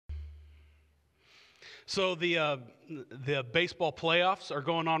So the baseball playoffs are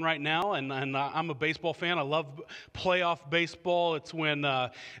going on right now, and I'm a baseball fan. I love playoff baseball. It's when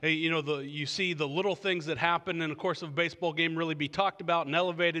you see the little things that happen in the course of a baseball game really be talked about and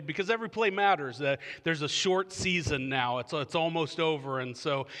elevated because every play matters. There's a short season now; it's almost over, and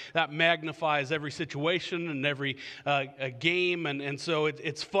so that magnifies every situation and every game, and so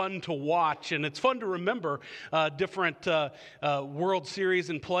it's fun to watch, and it's fun to remember different World Series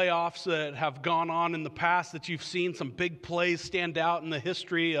and playoffs that have gone on in the past that you've seen. Some big plays stand out in the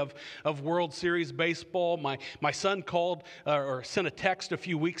history of World Series baseball. My son called or sent a text a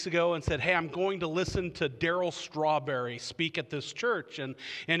few weeks ago and said, "Hey, I'm going to listen to Darryl Strawberry speak at this church," and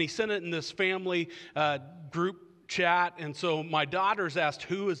he sent it in this family group chat. And so my daughters asked,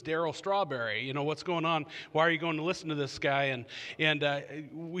 "Who is Darryl Strawberry? You know, what's going on? Why are you going to listen to this guy?" And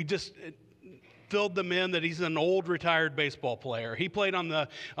we just filled them in that he's an old retired baseball player. He played on the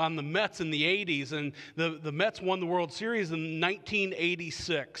Mets in the 80s, and the Mets won the World Series in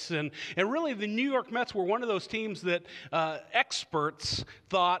 1986. And really the New York Mets were one of those teams that experts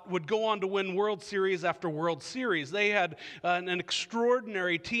thought would go on to win World Series after World Series. They had an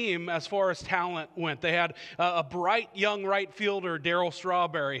extraordinary team as far as talent went. They had a bright young right fielder, Darryl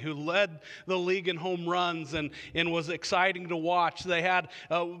Strawberry, who led the league in home runs and was exciting to watch. They had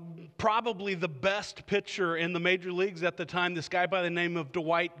probably the best pitcher in the major leagues at the time, this guy by the name of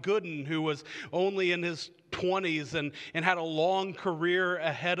Dwight Gooden, who was only in his 20s and had a long career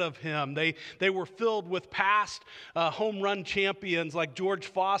ahead of him. They were filled with past home run champions like George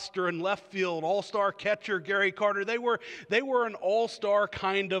Foster in left field, all-star catcher Gary Carter. They were an all-star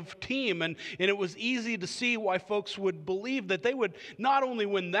kind of team, and it was easy to see why folks would believe that they would not only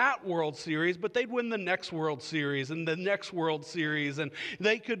win that World Series, but they'd win the next World Series and the next World Series, and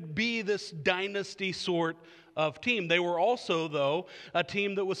they could be this dynasty sort of team. They were also, though, a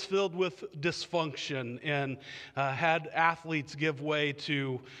team that was filled with dysfunction and had athletes give way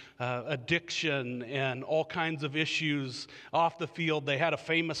to addiction and all kinds of issues off the field. They had a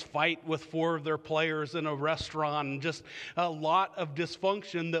famous fight with 4 of their players in a restaurant, and just a lot of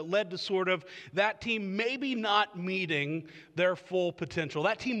dysfunction that led to sort of that team maybe not meeting their full potential.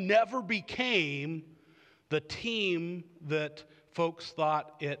 That team never became the team that folks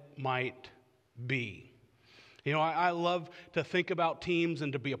thought it might be. You know, I love to think about teams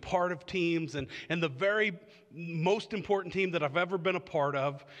and to be a part of teams, and the very most important team that I've ever been a part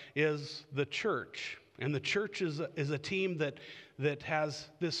of is the church. And the church is a team that has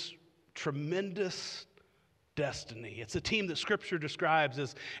this tremendous destiny. It's a team that Scripture describes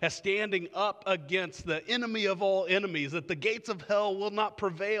as standing up against the enemy of all enemies, that the gates of hell will not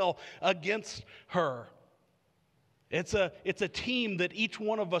prevail against her. It's a team that each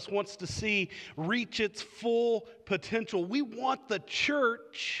one of us wants to see reach its full potential. We want the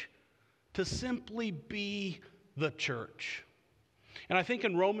church to simply be the church. And I think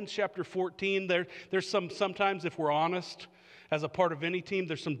in Romans chapter 14, there's sometimes, if we're honest, as a part of any team,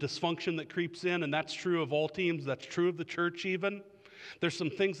 there's some dysfunction that creeps in, and that's true of all teams. That's true of the church even. There's some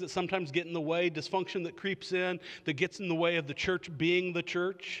things that sometimes get in the way, dysfunction that creeps in, that gets in the way of the church being the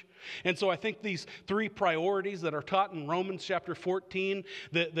church. And so I think these 3 priorities that are taught in Romans chapter 14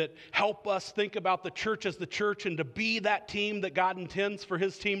 that help us think about the church as the church and to be that team that God intends for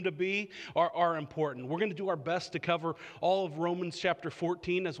his team to be are important. We're going to do our best to cover all of Romans chapter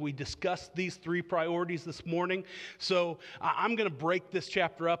 14 as we discuss these 3 priorities this morning. So I'm going to break this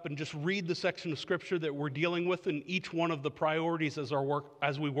chapter up and just read the section of Scripture that we're dealing with in each one of the priorities as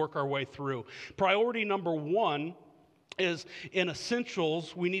we work our way through. Priority number 1 is in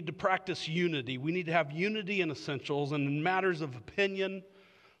essentials, we need to practice unity. We need to have unity in essentials, and in matters of opinion,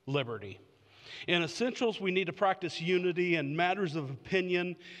 liberty. In essentials, we need to practice unity. In matters of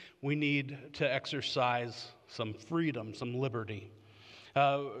opinion, we need to exercise some freedom, some liberty.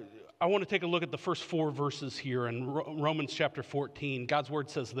 I want to take a look at the first 4 verses here in Romans chapter 14. God's word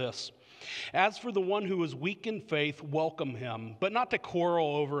says this: "As for the one who is weak in faith, welcome him, but not to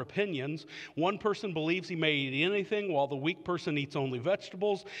quarrel over opinions. One person believes he may eat anything, while the weak person eats only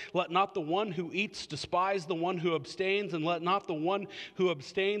vegetables. Let not the one who eats despise the one who abstains, and let not the one who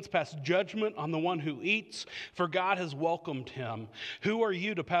abstains pass judgment on the one who eats, for God has welcomed him. Who are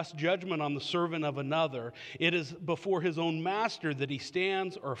you to pass judgment on the servant of another? It is before his own master that he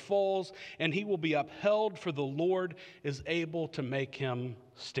stands or falls, and he will be upheld, for the Lord is able to make him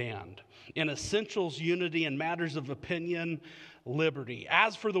stand." In essentials, unity. In matters of opinion, liberty.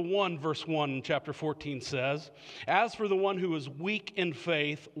 As for the one, verse 1 in chapter 14 says, "As for the one who is weak in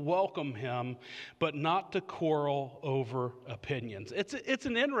faith, welcome him, but not to quarrel over opinions." It's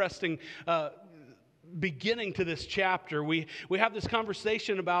an interesting beginning to this chapter, we have this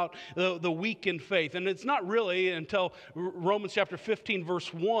conversation about the weak in faith. And it's not really until Romans chapter 15,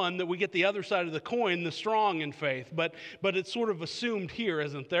 verse 1, that we get the other side of the coin, the strong in faith. But it's sort of assumed here,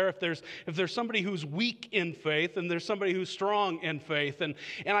 isn't there? If there's somebody who's weak in faith, and there's somebody who's strong in faith. And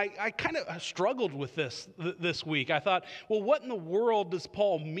I kind of struggled with this week. I thought, well, what in the world does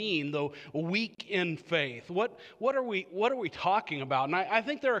Paul mean, though, weak in faith? What are we talking about? And I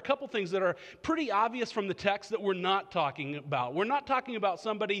think there are a couple things that are pretty obvious from the text that we're not talking about. We're not talking about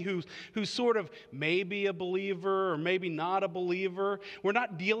somebody who's sort of maybe a believer or maybe not a believer. We're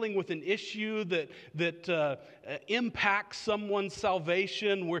not dealing with an issue that impacts someone's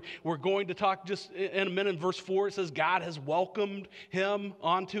salvation. We're going to talk just in a minute. In verse 4, it says God has welcomed him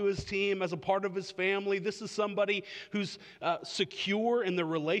onto his team as a part of his family. This is somebody who's secure in the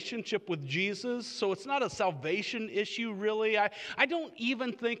relationship with Jesus. So it's not a salvation issue, really. I don't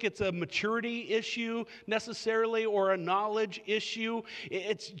even think it's a maturity issue necessarily or a knowledge issue.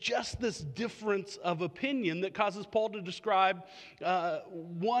 It's just this difference of opinion that causes Paul to describe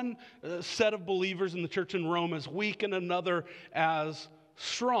one set of believers in the church in Rome as weak and another as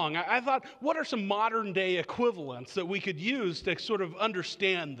strong. I thought, what are some modern day equivalents that we could use to sort of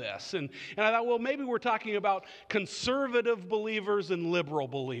understand this? And I thought, well, maybe we're talking about conservative believers and liberal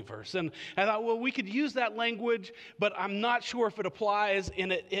believers. And I thought, well, we could use that language, but I'm not sure if it applies,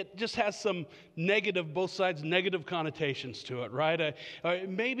 and it just has some negative, both sides, negative connotations to it, right?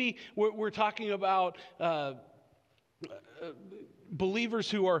 Maybe we're talking about believers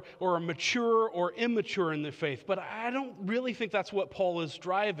who are mature or immature in the faith. But I don't really think that's what Paul is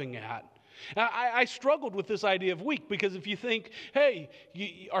driving at. I struggled with this idea of weak, because if you think, hey,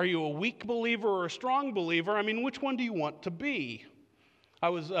 are you a weak believer or a strong believer? I mean, which one do you want to be? I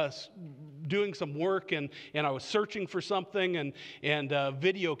was doing some work and I was searching for something, and a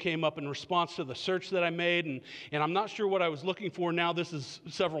video came up in response to the search that I made, and I'm not sure what I was looking for now. This is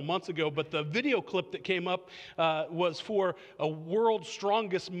several months ago, but the video clip that came up was for a World's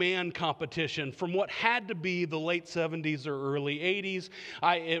Strongest Man competition from what had to be the late 70s or early 80s.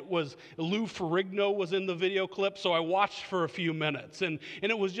 It was Lou Ferrigno was in the video clip, so I watched for a few minutes, and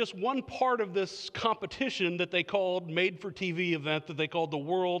it was just one part of this competition that they called, made-for-TV event that they called the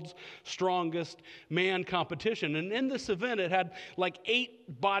World's Strongest Man competition. And in this event, it had like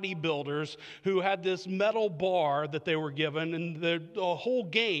 8 bodybuilders who had this metal bar that they were given, and the whole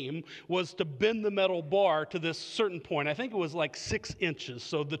game was to bend the metal bar to this certain point. I think it was like 6 inches.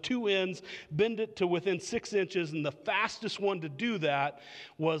 So the two ends, bend it to within 6 inches, and the fastest one to do that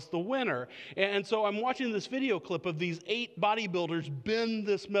was the winner. And so I'm watching this video clip of these 8 bodybuilders bend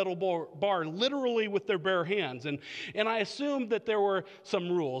this metal bar literally with their bare hands. And I assumed that there were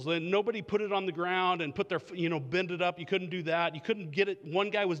some rules, and nobody put it on the ground and put their, bend it up. You couldn't do that. You couldn't get it. One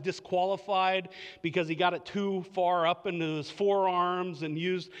guy was disqualified because he got it too far up into his forearms and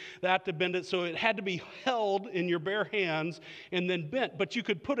used that to bend it. So it had to be held in your bare hands and then bent. But you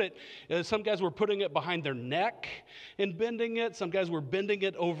could put it, some guys were putting it behind their neck and bending it. Some guys were bending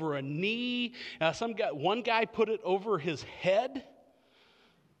it over a knee. One guy put it over his head,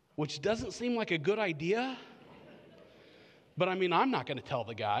 which doesn't seem like a good idea. But I mean, I'm not going to tell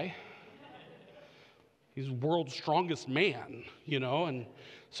the guy. He's world's strongest man, and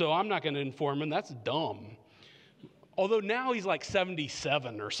so I'm not going to inform him. That's dumb. Although now he's like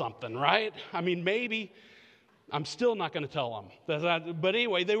 77 or something, right? I mean, maybe. I'm still not going to tell him. But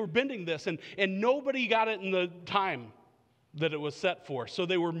anyway, they were bending this, and nobody got it in the time that it was set for. So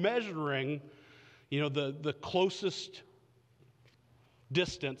they were measuring, the closest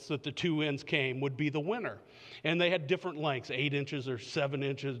distance that the two ends came would be the winner. And they had different lengths, 8 inches or 7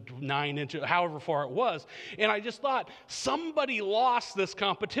 inches, 9 inches, however far it was. And I just thought, somebody lost this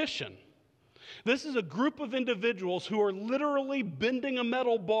competition. This is a group of individuals who are literally bending a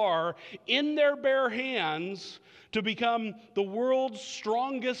metal bar in their bare hands to become the world's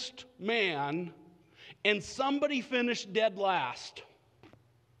strongest man, and somebody finished dead last.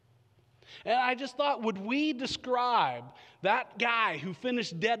 And I just thought, would we describe that guy who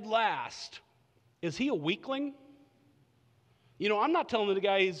finished dead last, is he a weakling? I'm not telling the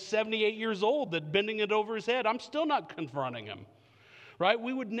guy he's 78 years old that bending it over his head. I'm still not confronting him, right?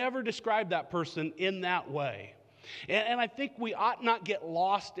 We would never describe that person in that way. And I think we ought not get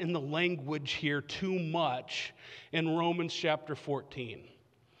lost in the language here too much in Romans chapter 14.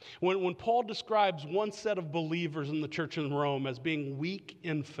 When Paul describes one set of believers in the church in Rome as being weak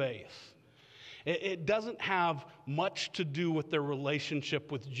in faith, it doesn't have much to do with their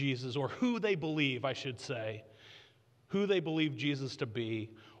relationship with Jesus, or who they believe, I should say, who they believe Jesus to be,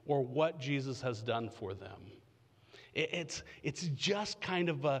 or what Jesus has done for them. It's just kind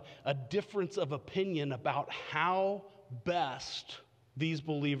of a difference of opinion about how best these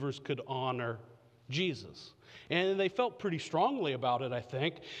believers could honor Jesus. And they felt pretty strongly about it, I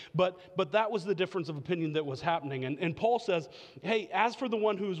think. But that was the difference of opinion that was happening. And Paul says, hey, as for the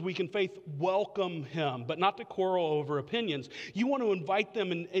one who is weak in faith, welcome him, but not to quarrel over opinions. You want to invite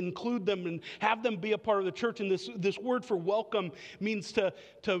them and include them and have them be a part of the church. And this word for welcome means to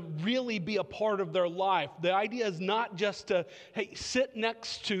really be a part of their life. The idea is not just to, hey, sit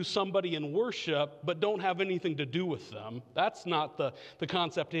next to somebody in worship, but don't have anything to do with them. That's not the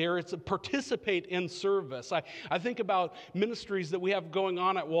concept here. It's to participate in service. I think about ministries that we have going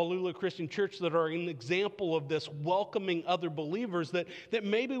on at Wallula Christian Church that are an example of this, welcoming other believers that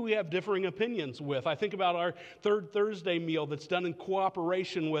maybe we have differing opinions with. I think about our Third Thursday meal that's done in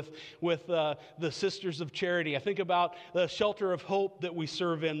cooperation with the Sisters of Charity. I think about the Shelter of Hope that we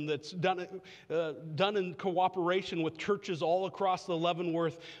serve in that's done in cooperation with churches all across the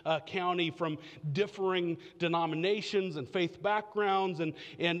Leavenworth County from differing denominations and faith backgrounds,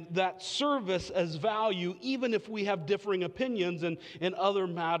 and that service as value, even if we have differing opinions in other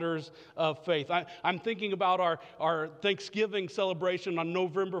matters of faith. I'm thinking about our Thanksgiving celebration on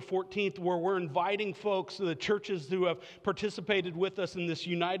November 14th, where we're inviting folks, the churches who have participated with us in this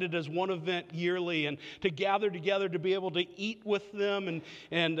United as One event yearly, and to gather together to be able to eat with them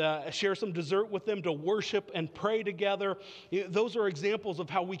and share some dessert with them, to worship and pray together. Those are examples of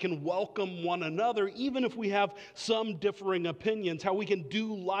how we can welcome one another, even if we have some differing opinions, how we can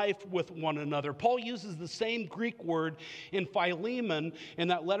do life with one another. Paul uses the same Greek word in Philemon, in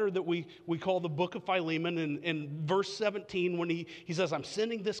that letter that we call the book of Philemon, in verse 17, when he says, I'm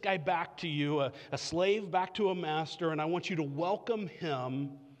sending this guy back to you, a slave back to a master, and I want you to welcome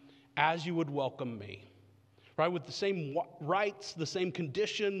him as you would welcome me. Right? With the same rights, the same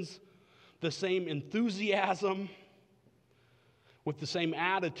conditions, the same enthusiasm, with the same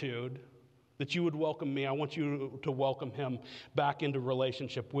attitude that you would welcome me. I want you to welcome him back into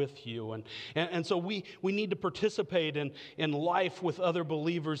relationship with you. And so we need to participate in life with other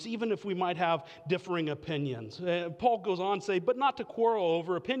believers, even if we might have differing opinions. Paul goes on to say, but not to quarrel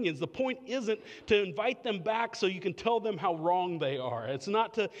over opinions. The point isn't to invite them back so you can tell them how wrong they are. It's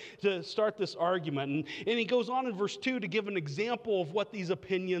not to start this argument. And he goes on in verse 2 to give an example of what these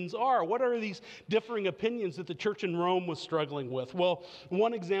opinions are. What are these differing opinions that the church in Rome was struggling with? Well,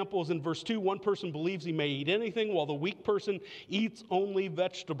 one example is in verse 2. One person believes he may eat anything, while the weak person eats only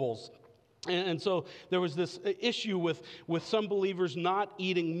vegetables. And so there was this issue with some believers not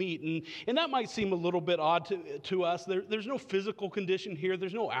eating meat. And that might seem a little bit odd to us. There's no physical condition here.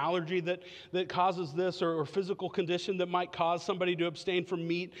 There's no allergy that causes this or physical condition that might cause somebody to abstain from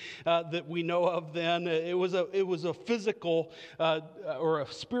meat that we know of then. It was a physical or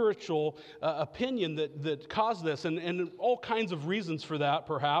a spiritual opinion that caused this. And all kinds of reasons for that,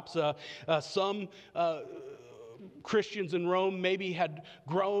 perhaps. Some Christians in Rome maybe had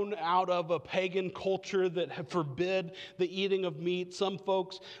grown out of a pagan culture that had forbid the eating of meat. Some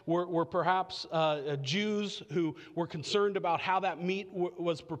folks were perhaps Jews who were concerned about how that meat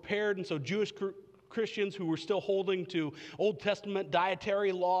was prepared, and so Jewish Christians who were still holding to Old Testament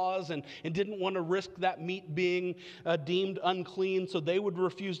dietary laws and didn't want to risk that meat being deemed unclean, so they would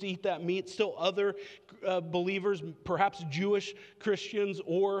refuse to eat that meat. Still other believers, perhaps Jewish Christians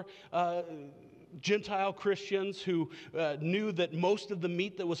or Gentile Christians who knew that most of the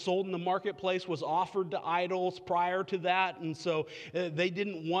meat that was sold in the marketplace was offered to idols prior to that, and so they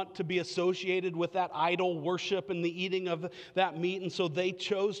didn't want to be associated with that idol worship and the eating of that meat, and so they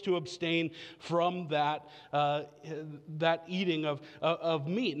chose to abstain from that eating of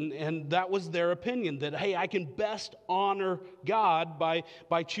meat, and that was their opinion, that, hey, I can best honor God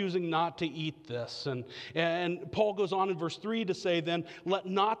by choosing not to eat this. And Paul goes on in verse 3 to say, then, let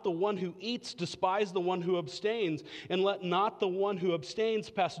not the one who eats despise the one who abstains, and let not the one who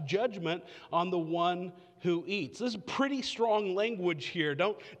abstains pass judgment on the one who eats. This is pretty strong language here.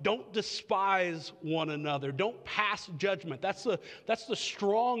 Don't despise one another. Don't pass judgment. That's the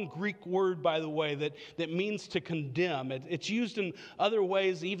strong Greek word, by the way, that means to condemn. It's used in other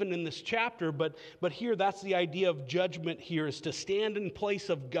ways, even in this chapter, but here that's the idea of judgment here, is to stand in place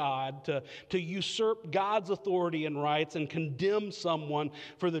of God, to usurp God's authority and rights and condemn someone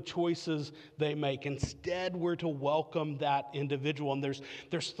for the choices they make. Instead, we're to welcome that individual. And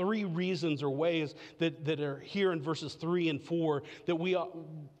there's three reasons or ways that are here in verses 3 and 4 that we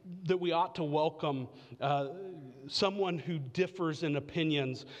ought to welcome someone who differs in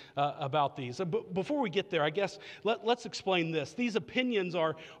opinions about these. But before we get there, I guess let's explain this. These opinions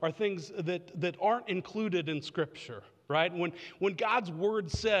are things that aren't included in Scripture. right? When God's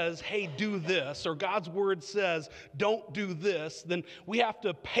word says, hey, do this, or God's word says, don't do this, then we have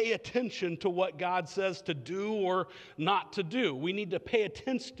to pay attention to what God says to do or not to do. We need to pay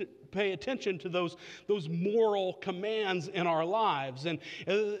attention to those moral commands in our lives. And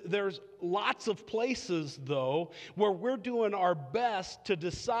there's lots of places, though, where we're doing our best to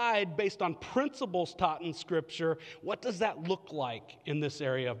decide based on principles taught in Scripture, what does that look like in this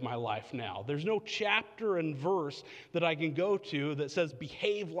area of my life now? There's no chapter and verse that I can go to that says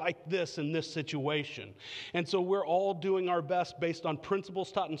behave like this in this situation. And so we're all doing our best based on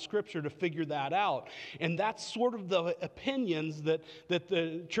principles taught in Scripture to figure that out. And that's sort of the opinions that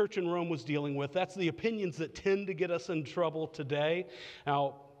the church in Rome was dealing with. That's the opinions that tend to get us in trouble today.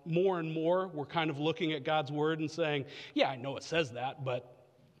 Now, more and more, we're kind of looking at God's word and saying, yeah, I know it says that, but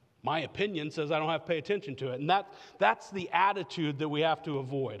my opinion says I don't have to pay attention to it. And that's the attitude that we have to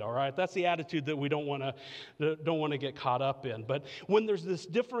avoid, all right? That's the attitude that we don't want to get caught up in. But when there's this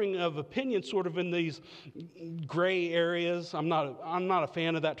differing of opinion sort of in these gray areas, I'm not a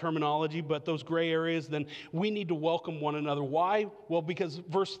fan of that terminology, but those gray areas, then we need to welcome one another. Why? Well, because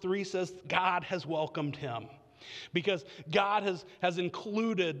verse 3 says God has welcomed him. Because God has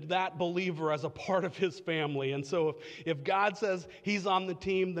included that believer as a part of his family. And so if God says he's on the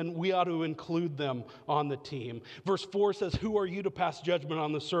team, then we ought to include them on the team. Verse 4 says, who are you to pass judgment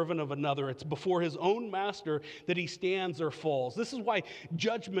on the servant of another? It's before his own master that he stands or falls. This is why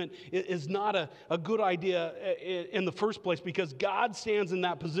judgment is not a good idea in the first place, because God stands in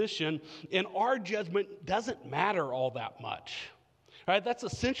that position, and our judgment doesn't matter all that much. Right? That's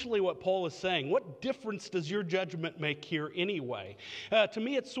essentially what Paul is saying. What difference does your judgment make here anyway? To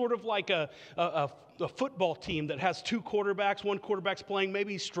me, it's sort of like a football team that has two quarterbacks. One quarterback's playing,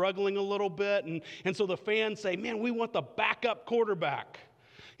 maybe he's struggling a little bit, and so the fans say, man, we want the backup quarterback.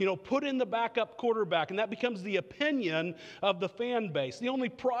 Put in the backup quarterback, and that becomes the opinion of the fan base. The only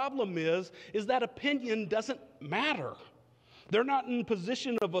problem is that opinion doesn't matter. They're not in a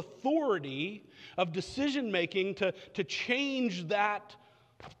position of authority, of decision-making to change that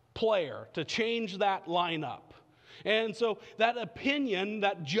player, to change that lineup. And so that opinion,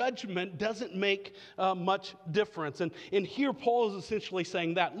 that judgment doesn't make much difference. And here Paul is essentially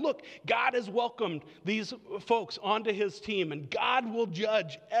saying that, look, God has welcomed these folks onto his team, and God will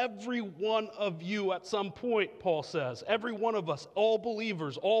judge every one of you at some point, Paul says. Every one of us, all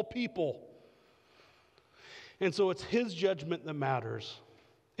believers, all people. And so it's his judgment that matters.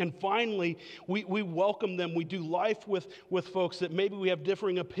 And finally, we welcome them. We do life with folks that maybe we have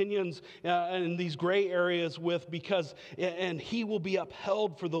differing opinions in these gray areas with, and he will be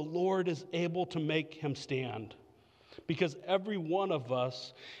upheld, for the Lord is able to make him stand. Because every one of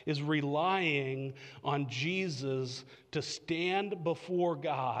us is relying on Jesus to stand before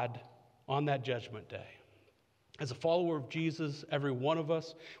God on that judgment day. As a follower of Jesus, every one of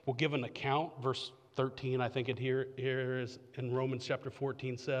us will give an account. Verse 13, I think it here is in Romans chapter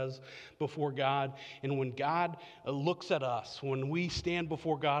 14 says, before God. And when God looks at us, when we stand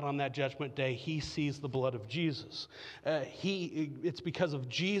before God on that judgment day, he sees the blood of Jesus. It's because of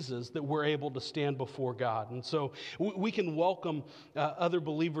Jesus that we're able to stand before God. And so we can welcome other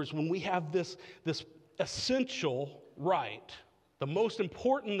believers when we have this essential right, the most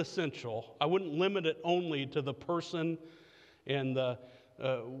important essential. I wouldn't limit it only to the person and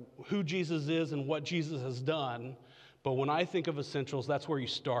who Jesus is and what Jesus has done. But when I think of essentials, that's where you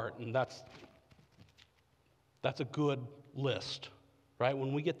start, and that's a good list, right?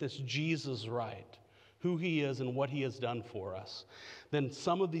 When we get this Jesus right, who he is and what he has done for us, then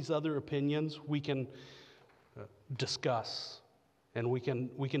some of these other opinions we can discuss, and we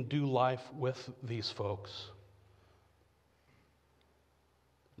can do life with these folks.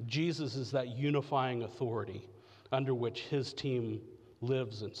 Jesus is that unifying authority under which his team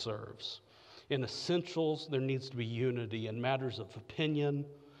lives and serves. In essentials, there needs to be unity. In matters of opinion,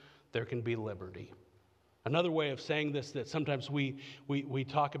 there can be liberty. Another way of saying this that sometimes we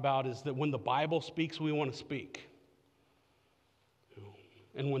talk about is that when the Bible speaks, we want to speak.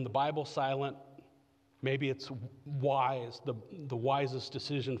 And when the Bible's silent, maybe it's wise, the wisest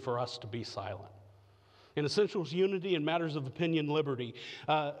decision for us to be silent. In essentials, unity. In matters of opinion, liberty.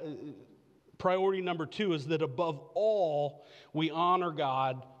 Priority number 2 is that above all, we honor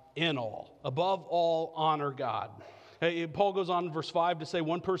God in all. Above all, honor God. Paul goes on in verse 5 to say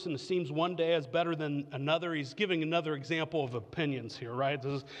one person esteems one day as better than another. He's giving another example of opinions here, right?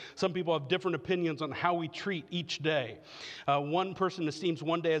 Some people have different opinions on how we treat each day. One person esteems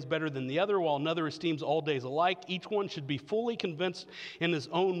one day as better than the other, while another esteems all days alike. Each one should be fully convinced in his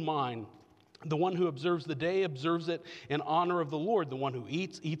own mind. The one who observes the day observes it in honor of the Lord. The one who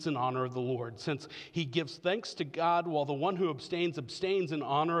eats, eats in honor of the Lord, since he gives thanks to God, while the one who abstains, abstains in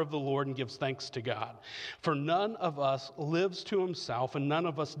honor of the Lord and gives thanks to God. For none of us lives to himself, and none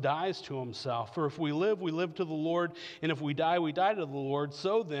of us dies to himself. For if we live to the Lord, and if we die to the Lord.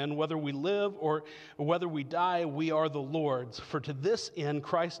 So then, whether we live or whether we die, we are the Lord's. For to this end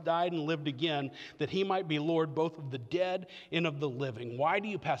Christ died and lived again, that he might be Lord both of the dead and of the living. Why do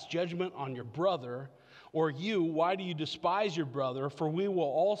you pass judgment on your brother? Or you, why do you despise your brother? For we will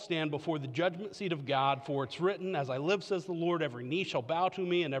all stand before the judgment seat of God. For it's written, as I live, says the Lord, every knee shall bow to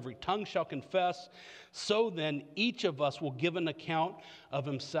me, and every tongue shall confess. So then, each of us will give an account of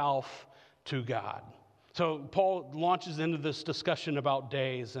himself to God. So Paul launches into this discussion about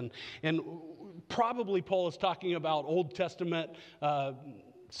days, and probably Paul is talking about Old Testament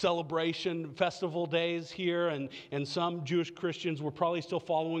celebration, festival days here, and some Jewish Christians were probably still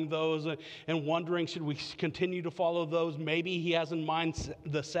following those and wondering, should we continue to follow those? Maybe he has in mind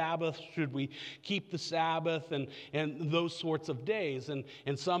the Sabbath. Should we keep the Sabbath and those sorts of days? And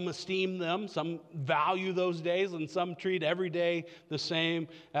some esteem them, some value those days, and some treat every day the same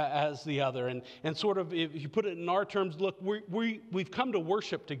as the other. And sort of, if you put it in our terms, look, we've come to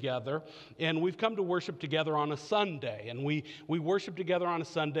worship together, and we've come to worship together on a Sunday, and we worship together on a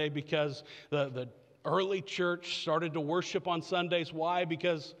Sunday because the early church started to worship on Sundays. Why?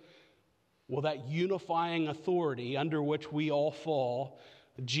 Because, well, that unifying authority under which we all fall,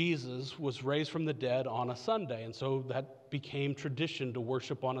 Jesus, was raised from the dead on a Sunday. And so that became tradition to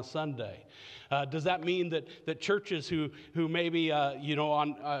worship on a Sunday. Does that mean that churches who maybe,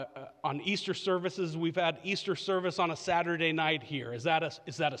 on Easter services, we've had Easter service on a Saturday night here. Is that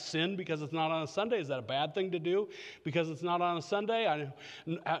a sin because it's not on a Sunday? Is that a bad thing to do because it's not on a Sunday?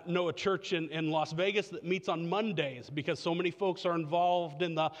 I know a church in Las Vegas that meets on Mondays because so many folks are involved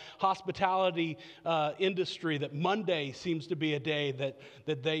in the hospitality industry that Monday seems to be a day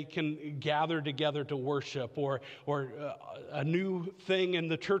that they can gather together to worship. Or a new thing in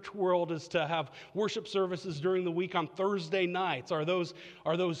the church world is to have worship services during the week on Thursday nights. Are those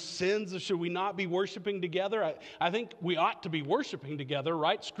sins? Should we not be worshiping together? I think we ought to be worshiping together,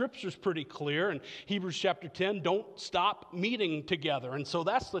 right? Scripture's pretty clear in Hebrews chapter 10, don't stop meeting together. And so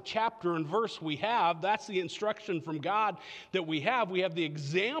that's the chapter and verse we have. That's the instruction from God that we have. We have the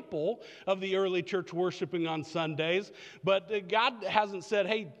example of the early church worshiping on Sundays, but God hasn't said,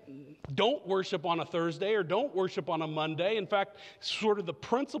 hey, don't worship on a Thursday or don't worship on a Monday. In fact, sort of the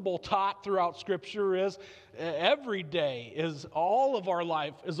principle taught throughout Scripture is every day is all of our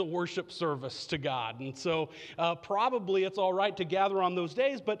life is a worship service to God. And so probably it's all right to gather on those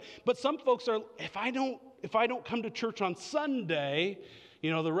days, but some folks are, if I don't come to church on Sunday,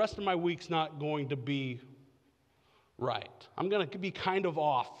 the rest of my week's not going to be right. I'm going to be kind of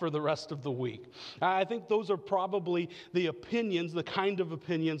off for the rest of the week. I think those are probably the kind of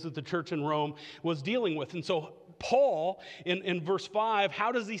opinions that the church in Rome was dealing with. And so Paul, in verse 5,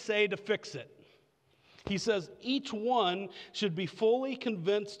 how does he say to fix it? He says, each one should be fully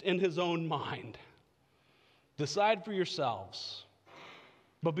convinced in his own mind. Decide for yourselves,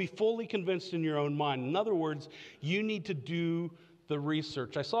 but be fully convinced in your own mind. In other words, you need to do the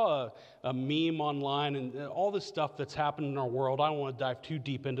research. I saw a meme online and all this stuff that's happened in our world. I don't want to dive too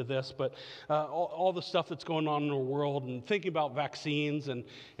deep into this, but all the stuff that's going on in our world and thinking about vaccines and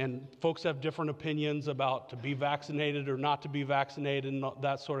folks have different opinions about to be vaccinated or not to be vaccinated and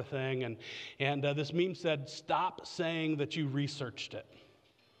that sort of thing. And this meme said, stop saying that you researched it.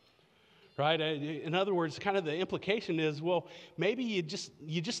 Right? In other words, kind of the implication is, well, maybe you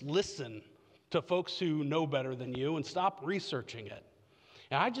just listen to folks who know better than you and stop researching it.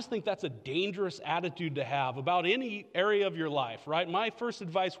 And I just think that's a dangerous attitude to have about any area of your life, right? My first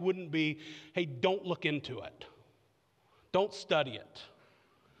advice wouldn't be, hey, don't look into it. Don't study it.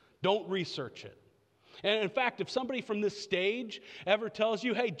 Don't research it. And in fact, if somebody from this stage ever tells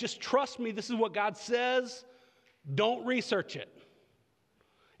you, hey, just trust me, this is what God says, don't research it.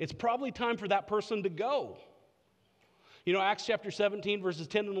 It's probably time for that person to go. Acts chapter 17, verses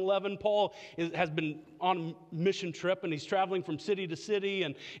 10 and 11, Paul has been on a mission trip, and he's traveling from city to city,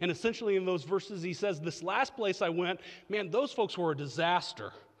 and essentially in those verses he says, this last place I went, man, those folks were a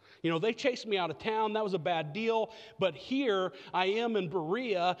disaster. They chased me out of town. That was a bad deal. But here I am in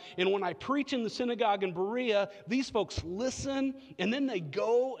Berea, and when I preach in the synagogue in Berea, these folks listen, and then they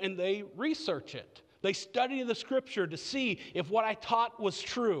go and they research it. They study the Scripture to see if what I taught was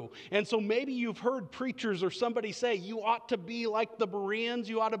true. And so maybe you've heard preachers or somebody say, you ought to be like the Bereans,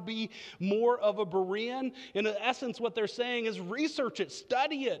 you ought to be more of a Berean. In essence, what they're saying is research it,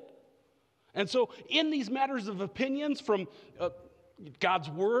 study it. And so in these matters of opinions, from God's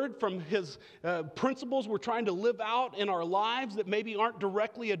word, from his principles we're trying to live out in our lives that maybe aren't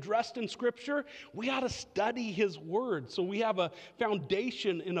directly addressed in Scripture, we ought to study his word so we have a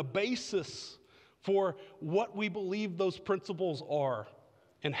foundation and a basis for what we believe those principles are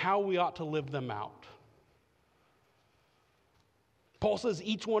and how we ought to live them out. Paul says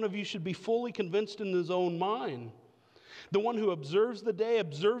each one of you should be fully convinced in his own mind. The one who observes the day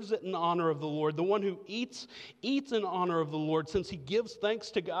observes it in honor of the Lord. The one who eats in honor of the Lord, since he gives thanks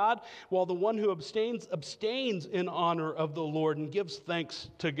to God, while the one who abstains in honor of the Lord and gives thanks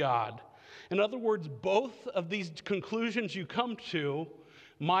to God. In other words, both of these conclusions you come to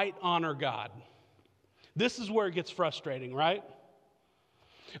might honor God. This is where it gets frustrating, right?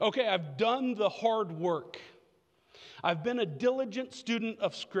 Okay, I've done the hard work. I've been a diligent student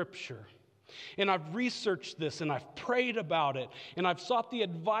of Scripture. And I've researched this, and I've prayed about it, and I've sought the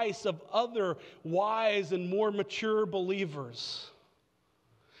advice of other wise and more mature believers.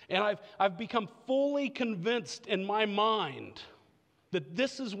 And I've become fully convinced in my mind that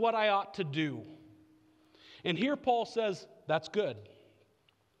this is what I ought to do. And here Paul says, that's good.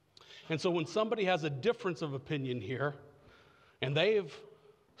 And so when somebody has a difference of opinion here, and they've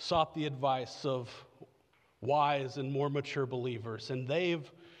sought the advice of wise and more mature believers, and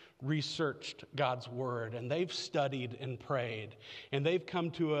they've researched God's word, and they've studied and prayed, and they've come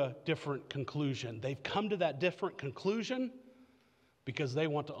to a different conclusion. They've come to that different conclusion because they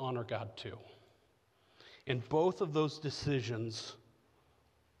want to honor God too. And both of those decisions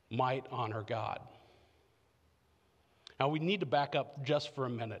might honor God. Now, we need to back up just for a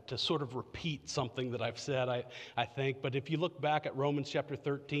minute to sort of repeat something that I've said, I think. But if you look back at Romans chapter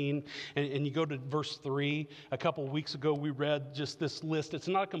 13 and you go to verse 3, a couple weeks ago we read just this list. It's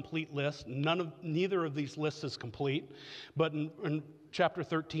not a complete list. Neither of these lists is complete. But in chapter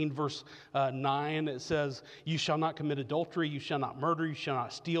 13, verse 9, it says, "You shall not commit adultery, you shall not murder, you shall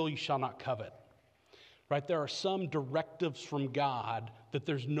not steal, you shall not covet." Right? There are some directives from God that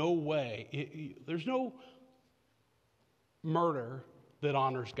there's no way, there's no murder that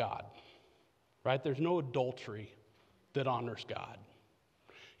honors God, right? There's no adultery that honors God.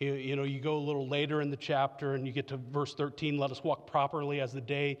 You know, you go a little later in the chapter and you get to verse 13, let us walk properly as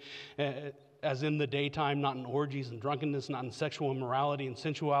in the daytime, not in orgies and drunkenness, not in sexual immorality and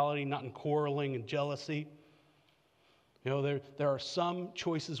sensuality, not in quarreling and jealousy. You know, there are some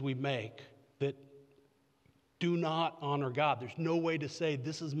choices we make that do not honor God. There's no way to say,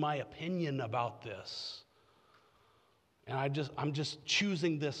 this is my opinion about this. And I'm just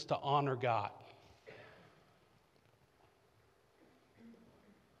choosing this to honor God.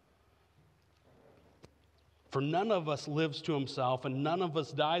 For none of us lives to himself, and none of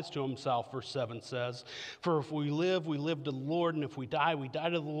us dies to himself, verse 7 says. For if we live to the Lord, and if we die to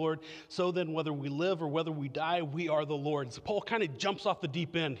the Lord. So then, whether we live or whether we die, we are the Lord's. Paul kind of jumps off the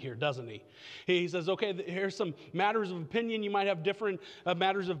deep end here, doesn't he? He says, okay, here's some matters of opinion. You might have different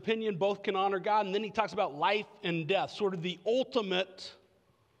matters of opinion. Both can honor God. And then he talks about life and death, sort of the ultimate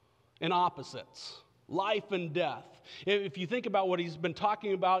in opposites. Life and death. If you think about what he's been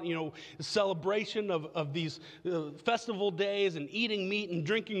talking about, you know, the celebration of these festival days and eating meat and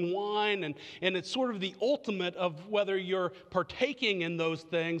drinking wine, and it's sort of the ultimate of whether you're partaking in those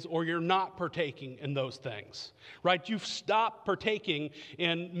things or you're not partaking in those things, right? You've stopped partaking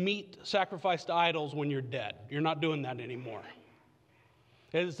in meat sacrificed to idols when you're dead. You're not doing that anymore.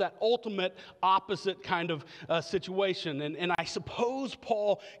 It's that ultimate opposite kind of situation. And I suppose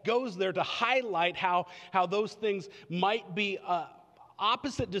Paul goes there to highlight how those things might be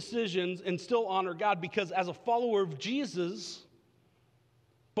opposite decisions and still honor God, because as a follower of Jesus,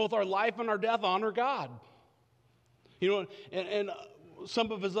 both our life and our death honor God. You know, and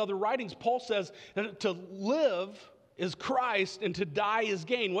some of his other writings, Paul says that to live is Christ and to die is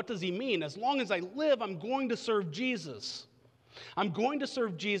gain. What does he mean? As long as I live, I'm going to serve Jesus. I'm going to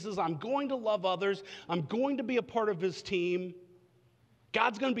serve Jesus. I'm going to love others. I'm going to be a part of his team.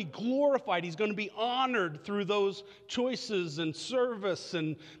 God's going to be glorified. He's going to be honored through those choices and service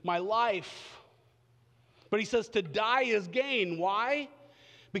and my life. But he says to die is gain. Why?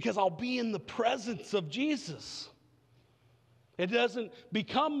 Because I'll be in the presence of Jesus. It doesn't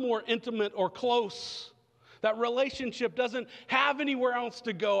become more intimate or close. That relationship doesn't have anywhere else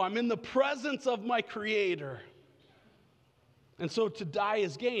to go. I'm in the presence of my Creator. And so to die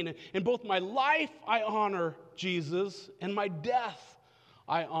is gain. In both my life, I honor Jesus, and my death,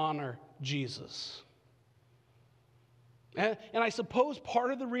 I honor Jesus. And I suppose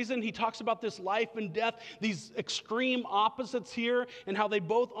part of the reason he talks about this life and death, these extreme opposites here, and how they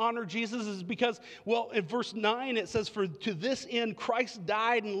both honor Jesus is because, well, in verse 9 it says, "For to this end Christ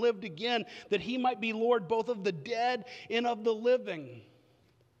died and lived again, that he might be Lord both of the dead and of the living."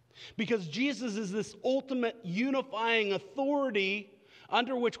 Because Jesus is this ultimate unifying authority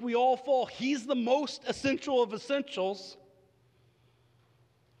under which we all fall. He's the most essential of essentials.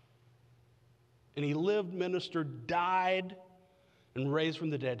 And he lived, ministered, died, and raised from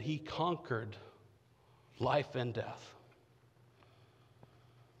the dead. He conquered life and death.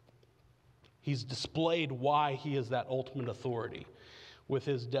 He's displayed why he is that ultimate authority with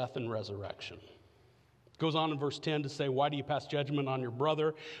his death and resurrection. Goes on in verse 10 to say, "Why do you pass judgment on your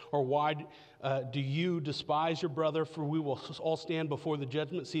brother? Or why do you despise your brother? For we will all stand before the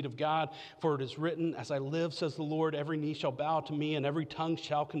judgment seat of God. For it is written, 'As I live, says the Lord, every knee shall bow to me, and every tongue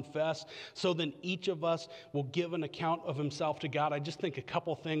shall confess.' So then each of us will give an account of himself to God." I just think a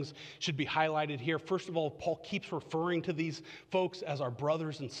couple things should be highlighted here. First of all, Paul keeps referring to these folks as our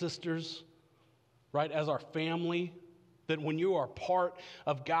brothers and sisters, right? As our family. That when you are part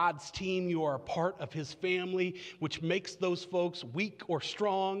of God's team, you are a part of his family, which makes those folks weak or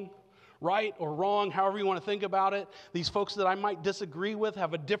strong, right or wrong, however you want to think about it. These folks that I might disagree with,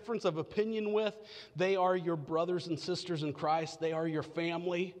 have a difference of opinion with, they are your brothers and sisters in Christ. They are your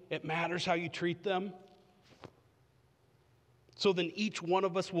family. It matters how you treat them. So then each one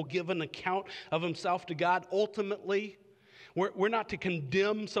of us will give an account of himself to God. Ultimately, we're not to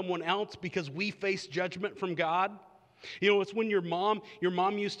condemn someone else because we face judgment from God. You know, it's when your mom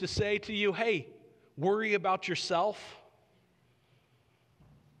used to say to you, "Hey, worry about yourself."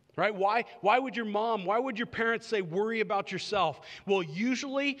 Right? Why would your parents say, "Worry about yourself"? Well,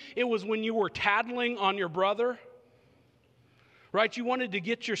 usually it was when you were tattling on your brother. Right? You wanted to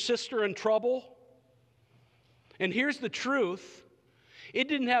get your sister in trouble. And here's the truth. It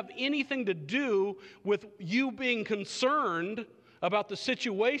didn't have anything to do with you being concerned about the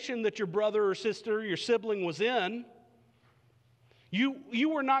situation that your brother or sister, your sibling was in. You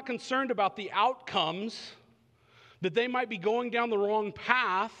were not concerned about the outcomes, that they might be going down the wrong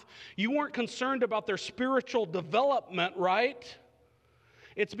path. You weren't concerned about their spiritual development, right?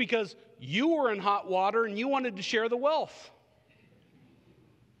 It's because you were in hot water and you wanted to share the wealth.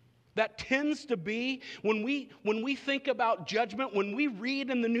 That tends to be when we think about judgment, when we read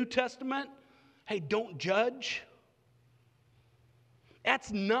in the New Testament, "Hey, don't judge."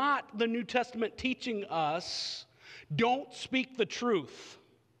 That's not the New Testament teaching us, "Don't speak the truth."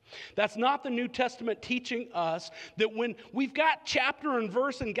 That's not the New Testament teaching us that when we've got chapter and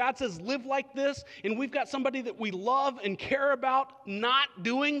verse and God says live like this, and we've got somebody that we love and care about not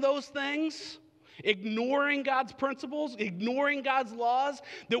doing those things, ignoring God's principles, ignoring God's laws,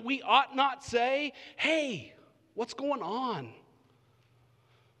 that we ought not say, "Hey, what's going on?"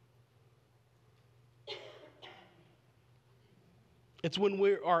 It's when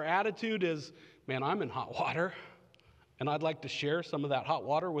our attitude is, "Man, I'm in hot water. And I'd like to share some of that hot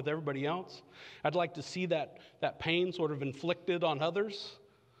water with everybody else. I'd like to see that pain sort of inflicted on others."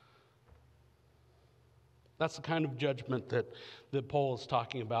 That's the kind of judgment that Paul is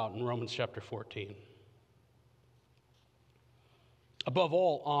talking about in Romans chapter 14. Above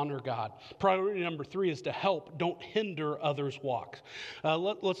all, honor God. Priority number 3 is to help, don't hinder others' walks.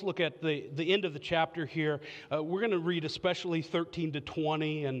 Let's look at the end of the chapter here. We're going to read especially 13 to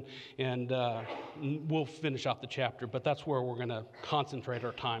 20, and we'll finish off the chapter, but that's where we're going to concentrate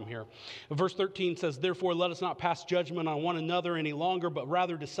our time here. Verse 13 says, "Therefore, let us not pass judgment on one another any longer, but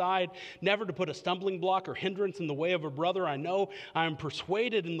rather decide never to put a stumbling block or hindrance in the way of a brother. I am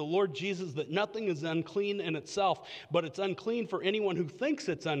persuaded in the Lord Jesus that nothing is unclean in itself, but it's unclean for anyone who thinks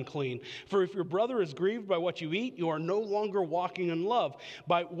it's unclean. For if your brother is grieved by what you eat, you are no longer walking in love.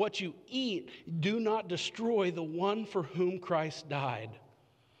 By what you eat, do not destroy the one for whom Christ died.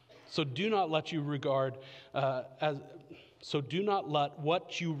 So do not let what you regard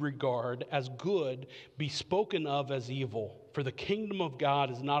as good be spoken of as evil. For the kingdom of God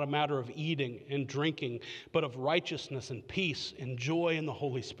is not a matter of eating and drinking, but of righteousness and peace and joy in the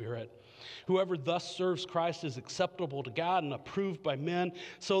Holy Spirit. Whoever thus serves Christ is acceptable to God and approved by men.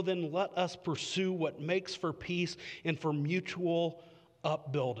 So then let us pursue what makes for peace and for mutual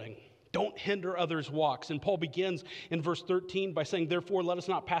upbuilding." Don't hinder others' walks. And Paul begins in verse 13 by saying, "Therefore, let us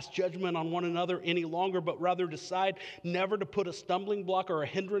not pass judgment on one another any longer, but rather decide never to put a stumbling block or a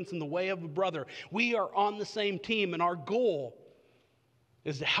hindrance in the way of a brother." We are on the same team, and our goal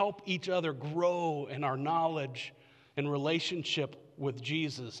is to help each other grow in our knowledge and relationship with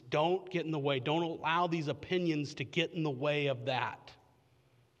Jesus. Don't get in the way. Don't allow these opinions to get in the way of that.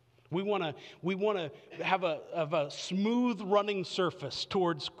 We want to have a smooth running surface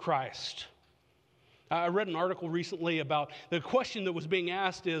towards Christ. I read an article recently about the question that was being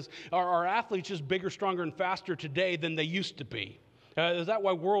asked is, are athletes just bigger, stronger, and faster today than they used to be? Is that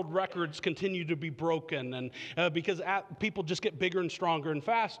why world records continue to be broken? And because people just get bigger and stronger and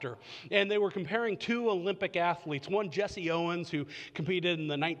faster. And they were comparing two Olympic athletes, one Jesse Owens, who competed in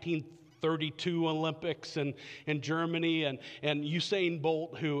the 1932 Olympics in Germany, and Usain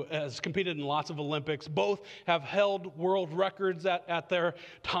Bolt, who has competed in lots of Olympics. Both have held world records at their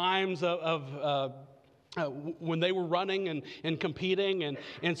times of when they were running and competing,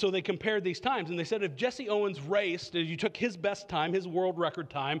 and so they compared these times, and they said if Jesse Owens raced, you took his best time, his world record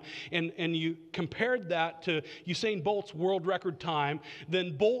time, and you compared that to Usain Bolt's world record time,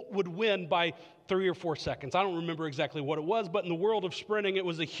 then Bolt would win by 3 or 4 seconds. I don't remember exactly what it was, but in the world of sprinting, it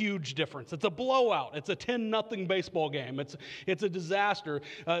was a huge difference. It's a blowout. It's a 10-0 baseball game. It's a disaster.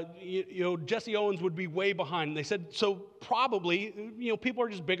 Jesse Owens would be way behind. They said, so probably, people are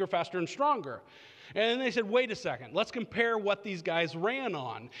just bigger, faster, and stronger. And then they said, wait a second, let's compare what these guys ran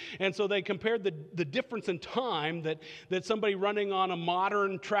on. And so they compared the difference in time that somebody running on a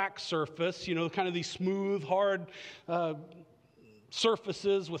modern track surface, kind of these smooth, hard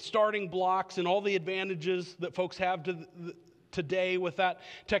surfaces with starting blocks and all the advantages that folks have today with that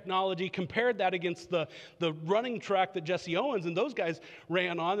technology, compared that against the running track that Jesse Owens and those guys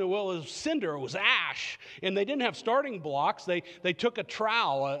ran on. Well, it was cinder, it was ash, and they didn't have starting blocks. They took a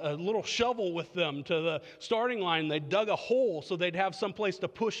trowel, a little shovel with them to the starting line. They dug a hole so they'd have some place to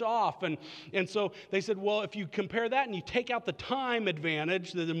push off. And so they said, well, if you compare that and you take out the time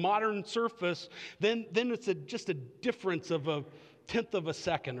advantage, the modern surface, then it's just a difference of a 1/10 of a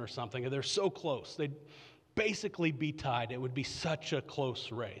second or something. They're so close. They'd basically be tied. It would be such a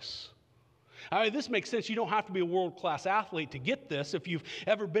close race. This makes sense. You don't have to be a world-class athlete to get this. If you've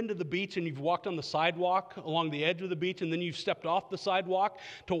ever been to the beach and you've walked on the sidewalk along the edge of the beach, and then you've stepped off the sidewalk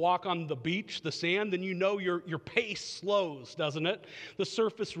to walk on the beach, the sand, then your pace slows, doesn't it? The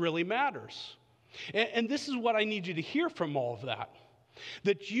surface really matters. And this is what I need you to hear from all of that.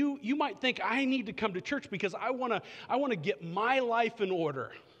 That you might think, I need to come to church because I want to get my life in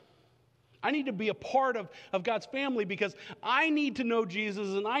order. I need to be a part of God's family because I need to know Jesus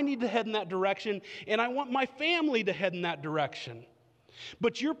and I need to head in that direction, and I want my family to head in that direction.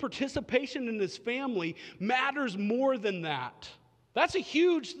 But your participation in this family matters more than that. That's a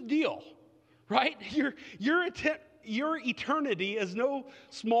huge deal, right? Your eternity is no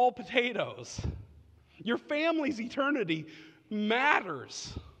small potatoes. Your family's eternity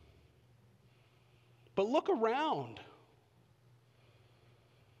matters. But look around.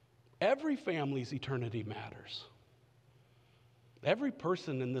 Every family's eternity matters. Every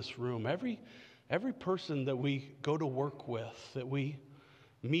person in this room, every person that we go to work with, that we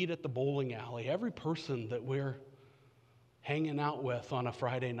meet at the bowling alley, every person that we're hanging out with on a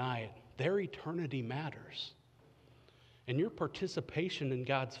Friday night, their eternity matters. And your participation in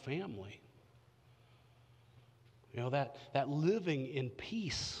God's family, that living in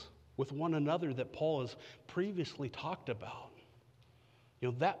peace with one another that Paul has previously talked about,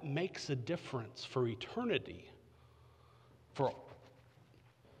 that makes a difference for eternity, for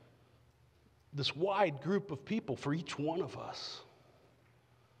this wide group of people, for each one of us.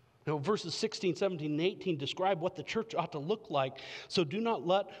 Verses 16, 17, and 18 describe what the church ought to look like. So do not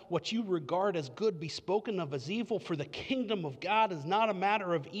let what you regard as good be spoken of as evil, for the kingdom of God is not a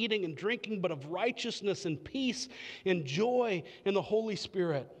matter of eating and drinking, but of righteousness and peace and joy in the Holy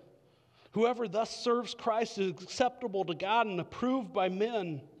Spirit. Whoever thus serves Christ is acceptable to God and approved by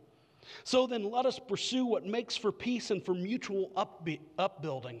men. So then let us pursue what makes for peace and for mutual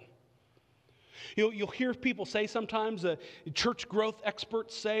upbuilding. You'll hear people say sometimes, church growth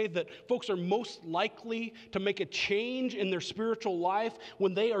experts say that folks are most likely to make a change in their spiritual life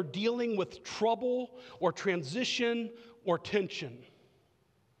when they are dealing with trouble or transition or tension.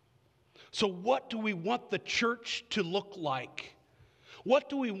 So what do we want the church to look like? What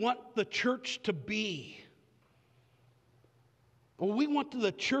do we want the church to be? Well, we want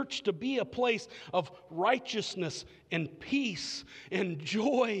the church to be a place of righteousness and peace and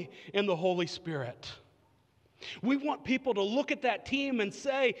joy in the Holy Spirit. We want people to look at that team and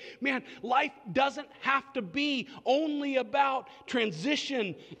say, man, life doesn't have to be only about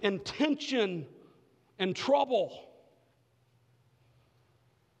transition and tension and trouble.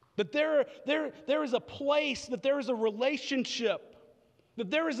 That there is a place, that there is a relationship, that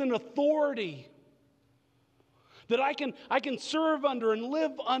there is an authority that I can serve under and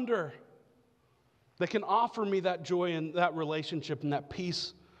live under, that can offer me that joy and that relationship and that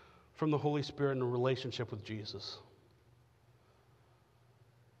peace from the Holy Spirit and a relationship with Jesus.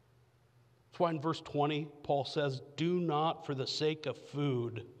 why in verse 20, Paul says, do not for the sake of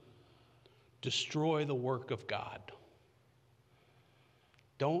food destroy the work of God.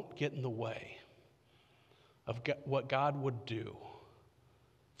 Don't get in the way of what God would do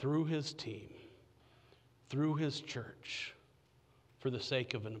through his team, through his church, for the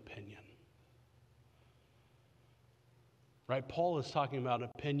sake of an opinion. Right? Paul is talking about an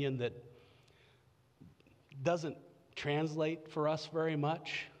opinion that doesn't translate for us very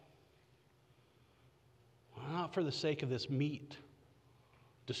much. Not for the sake of this meat,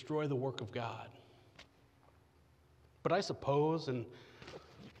 destroy the work of God. But I suppose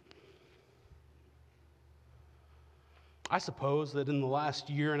that in the last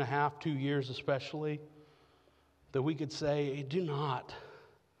year and a half, 2 years especially, that we could say, do not,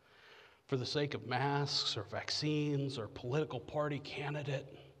 for the sake of masks or vaccines or political party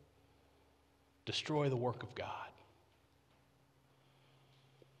candidate, destroy the work of God.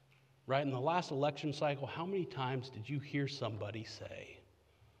 Right? In the last election cycle, how many times did you hear somebody say,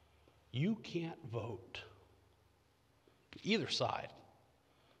 you can't vote? Either side.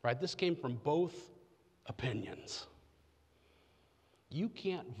 Right? This came from both opinions. You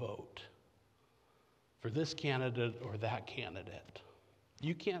can't vote for this candidate or that candidate.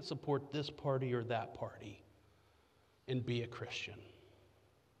 You can't support this party or that party and be a Christian.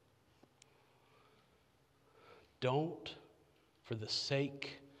 Don't, for the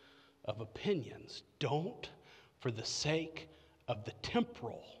sake of opinions, don't, for the sake of the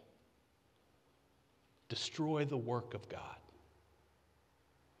temporal, destroy the work of God.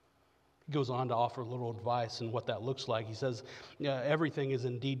 He goes on to offer a little advice on what that looks like. He says, everything is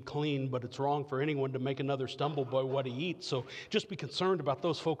indeed clean, but it's wrong for anyone to make another stumble by what he eats. So just be concerned about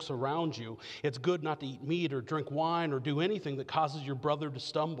those folks around you. It's good not to eat meat or drink wine or do anything that causes your brother to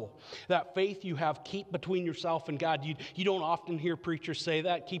stumble. That faith you have, keep between yourself and God. You don't often hear preachers say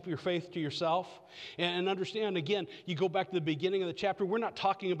that. Keep your faith to yourself. And understand, again, you go back to the beginning of the chapter, we're not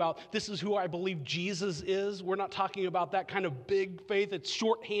talking about this is who I believe Jesus is. We're not talking about that kind of big faith. It's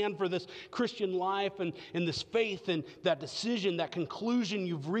shorthand for this Christian life and this faith and that decision, that conclusion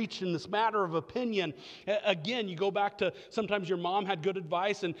you've reached in this matter of opinion. Again, you go back to sometimes your mom had good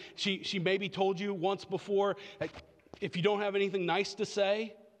advice and she maybe told you once before, if you don't have anything nice to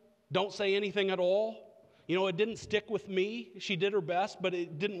say, don't say anything at all. You know, it didn't stick with me. She did her best, but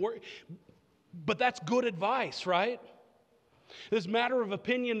it didn't work. But that's good advice, right? This matter of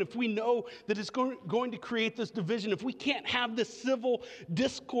opinion, if we know that it's going to create this division, if we can't have this civil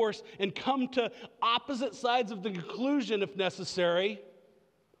discourse and come to opposite sides of the conclusion if necessary,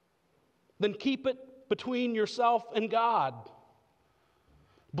 then keep it between yourself and God.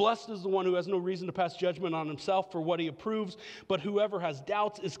 Blessed is the one who has no reason to pass judgment on himself for what he approves, but whoever has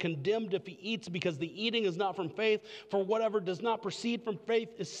doubts is condemned if he eats, because the eating is not from faith, for whatever does not proceed from faith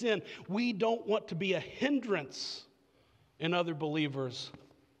is sin. We don't want to be a hindrance in other believers'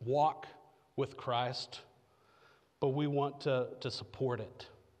 walk with Christ, but we want to support it.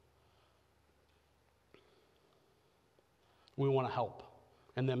 We want to help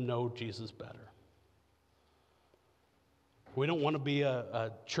and them know Jesus better. We don't want to be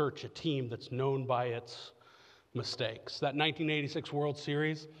a church, a team that's known by its mistakes. That 1986 World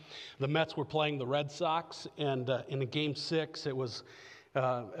Series, the Mets were playing the Red Sox, and in a Game 6, it was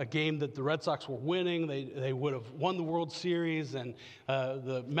a game that the Red Sox were winning. They would have won the World Series, and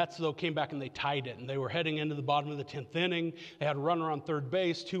the Mets, though, came back and they tied it, and they were heading into the bottom of the 10th inning. They had a runner on third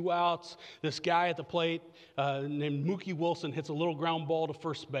base, 2 outs. This guy at the plate named Mookie Wilson hits a little ground ball to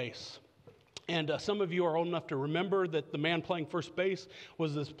first base. And some of you are old enough to remember that the man playing first base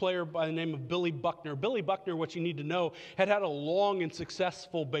was this player by the name of Billy Buckner. Billy Buckner, what you need to know, had a long and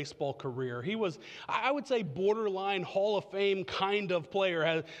successful baseball career. He was, I would say, borderline Hall of Fame kind of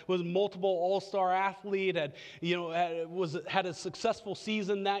player. Was multiple all-star athlete. Had a successful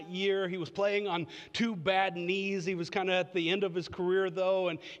season that year. He was playing on 2 bad knees. He was kind of at the end of his career, though,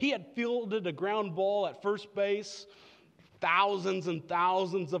 and he had fielded a ground ball at first base thousands and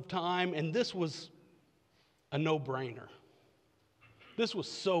thousands of times, and this was a no-brainer. This was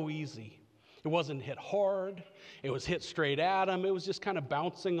so easy. It wasn't hit hard. It was hit straight at him. It was just kind of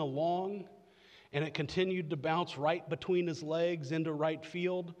bouncing along, and it continued to bounce right between his legs into right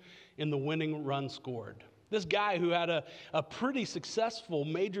field, and the winning run scored. This guy who had a pretty successful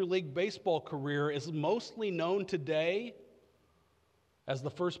Major League Baseball career is mostly known today as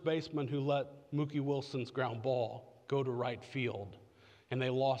the first baseman who let Mookie Wilson's ground ball go to right field. And they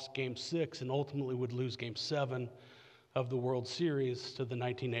lost Game 6 and ultimately would lose Game 7 of the World Series to the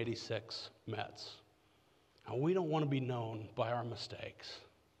 1986 Mets. Now, we don't want to be known by our mistakes.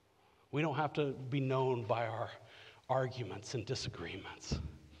 We don't have to be known by our arguments and disagreements.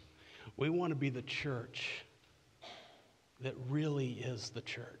 We want to be the church that really is the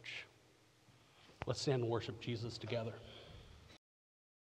church. Let's stand and worship Jesus together.